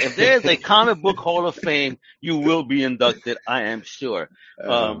game, man. If there's a comic book Hall of Fame, you will be inducted, I am sure.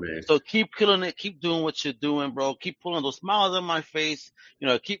 So keep killing it. Keep doing what you're doing, bro. Keep pulling those smiles on my face.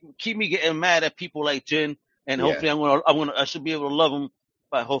 Keep me getting mad at people like Jen. And hopefully I should be able to love him.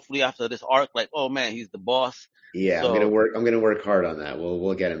 But hopefully after this arc, like, oh man, he's the boss. Yeah, so, I'm gonna work hard on that.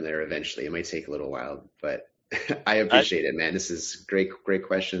 We'll get him there eventually. It might take a little while, but I appreciate it, man. This is great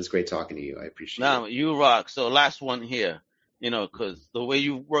questions. Great talking to you. I appreciate it. You rock. So last one here, because the way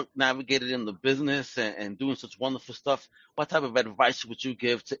you navigated in the business and doing such wonderful stuff, what type of advice would you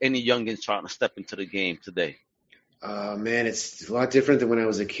give to any youngins trying to step into the game today? Man, it's a lot different than when I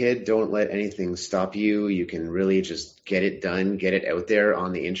was a kid. Don't let anything stop you. You can really just get it done, get it out there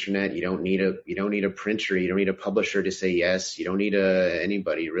on the internet. You don't need a printer, you don't need a publisher to say yes. You don't need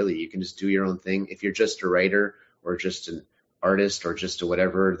anybody really. You can just do your own thing. If you're just a writer or just an artist or just a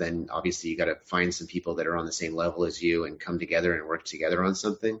whatever, then obviously you got to find some people that are on the same level as you and come together and work together on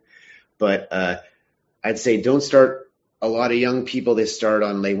something. But I'd say don't start. A lot of young people, they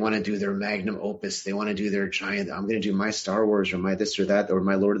want to do their magnum opus. They want to do their giant, I'm going to do my Star Wars or my this or that or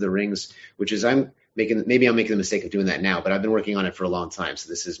my Lord of the Rings, which is maybe I'm making the mistake of doing that now, but I've been working on it for a long time. So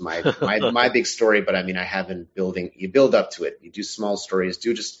this is my big story, but I mean, I have been you build up to it. You do small stories,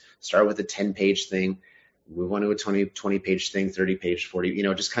 just start with a 10-page thing, move on to a 20 page thing, 30 page, 40,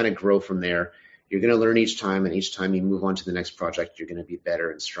 just kind of grow from there. You're going to learn each time. And each time you move on to the next project, you're going to be better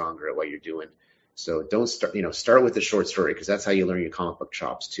and stronger at what you're doing. So don't start with the short story because that's how you learn your comic book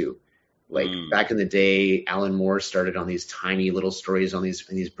chops too. Like back in the day, Alan Moore started on these tiny little stories in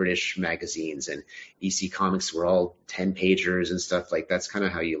these British magazines, and EC Comics were all 10 pagers and stuff. Like that's kind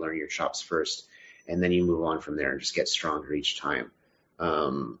of how you learn your chops first, and then you move on from there and just get stronger each time.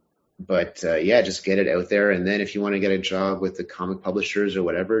 Just get it out there, and then if you want to get a job with the comic publishers or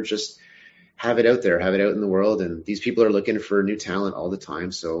whatever, just have it out there, have it out in the world. And these people are looking for new talent all the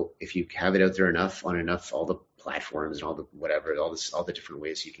time. So if you have it out there enough on all the platforms and all the different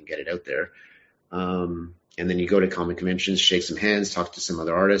ways you can get it out there. And then you go to comic conventions, shake some hands, talk to some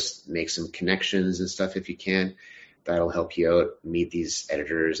other artists, make some connections and stuff if you can. That'll help you out, meet these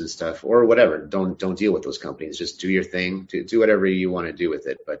editors and stuff or whatever. Don't deal with those companies. Just do your thing, do whatever you want to do with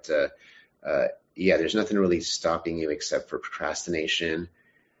it. But there's nothing really stopping you except for procrastination.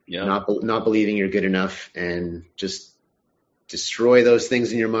 Yeah. Not believing you're good enough, and just destroy those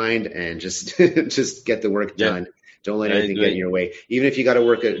things in your mind and just get the work done. Don't let anything get in your way. Even if you got to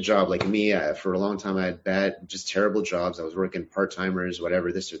work a job like me, for a long time I had terrible jobs. I was working part-timers,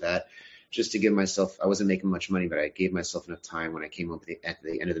 whatever, this or that, just to give myself. I wasn't making much money, but I gave myself enough time. When I came home at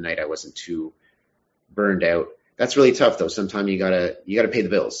the end of the night, I wasn't too burned out. That's really tough though. Sometimes you gotta pay the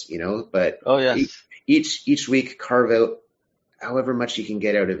bills, But each week carve out however much you can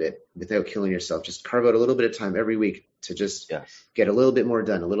get out of it without killing yourself. Just carve out a little bit of time every week to just get a little bit more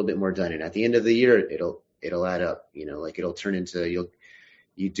done. And at the end of the year, it'll add up, like it'll turn into,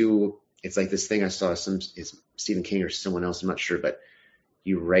 it's like this thing I saw is Stephen King or someone else, I'm not sure, but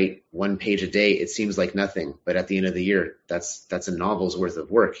you write 1 page a day. It seems like nothing, but at the end of the year, that's a novel's worth of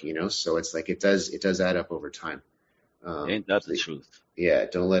work, so it's like, it does add up over time. Ain't that the truth? Yeah.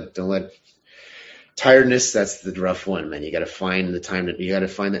 Don't let tiredness, that's the rough one, man. You got to find the time you got to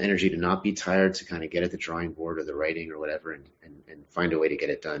find the energy to not be tired, to kind of get at the drawing board or the writing or whatever, and find a way to get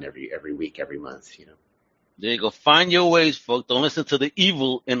it done every week, every month, There you go. Find your ways, folks. Don't listen to the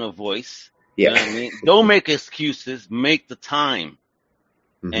evil inner voice. Yeah. You know what I mean? Don't make excuses. Make the time.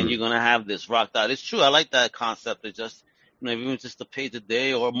 Mm-hmm. And you're going to have this rocked out. It's true. I like that concept. It's just, even just a page a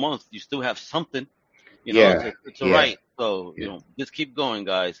day or a month, you still have something, to write. So, just keep going,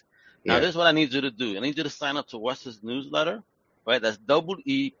 guys. Now, this is what I need you to do. I need you to sign up to Wes's newsletter, right? That's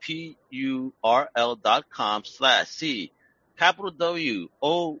EPURL.com/C, capital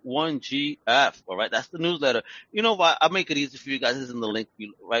W-O-1-G-F, all right? That's the newsletter. You know what? I'll make it easy for you guys. This is in the link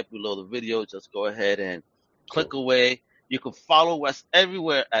right below the video. Just go ahead and click away. You can follow Wes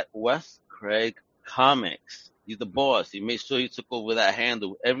everywhere at Wes Craig Comics. He's the boss. He made sure he took over that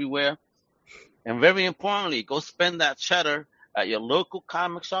handle everywhere. And very importantly, go spend that cheddar at your local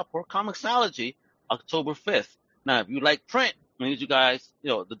comic shop or Comixology October 5th. Now, if you like print, I need you guys,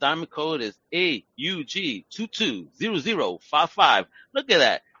 the diamond code is AUG220055. Look at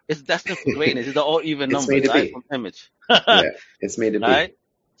that. It's destined for greatness. It's an all even number. It's made to be. Image. It's made to be. Right?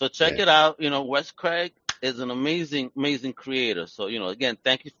 So check it out. Wes Craig is an amazing, amazing creator. So, again,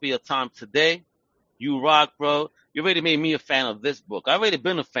 thank you for your time today. You rock, bro. You already made me a fan of this book. I've already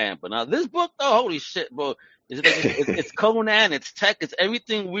been a fan, but now this book, though, holy shit, bro. It's Conan, it's tech, it's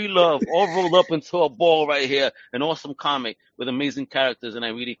everything we love, all rolled up into a ball right here. An awesome comic with amazing characters, and I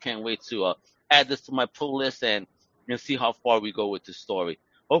really can't wait to add this to my pull list and see how far we go with this story.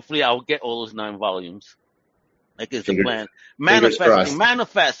 Hopefully, I'll get all those 9 volumes. Like it's the plan.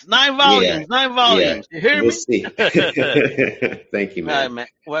 Manifest. 9 volumes. 9 volumes. You hear me? We'll see. Thank you, man. All right, man.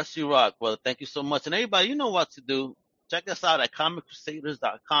 Wes, you rock. Well, thank you so much. And everybody, you know what to do. Check us out at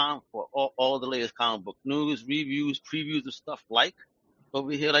ComicCrusaders.com for all the latest comic book news, reviews, previews of stuff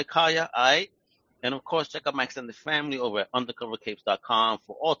over here like Kaya, all right? And, of course, check out my extended family over at UndercoverCapes.com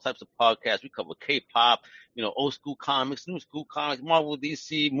for all types of podcasts. We cover K-pop, old school comics, new school comics, Marvel,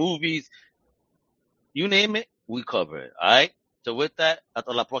 DC, movies. You name it, we cover it, all right? So with that,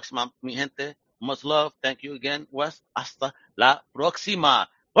 hasta la próxima, mi gente. Much love. Thank you again, Wes. Hasta la próxima.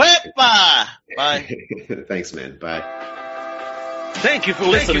 Wepa! Bye. Thanks, man. Bye. Thank you for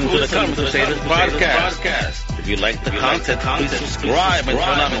listening to the Common Crusaders podcast. If you like the content, please subscribe and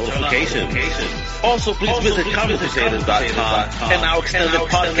turn on notifications. Also, please visit CommonCrusaders.com and our extended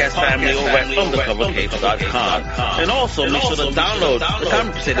podcast family over at UndercoverCapes.com. And also, make sure to download the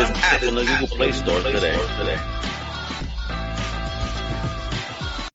Common Crusaders app in the Google Play Store today.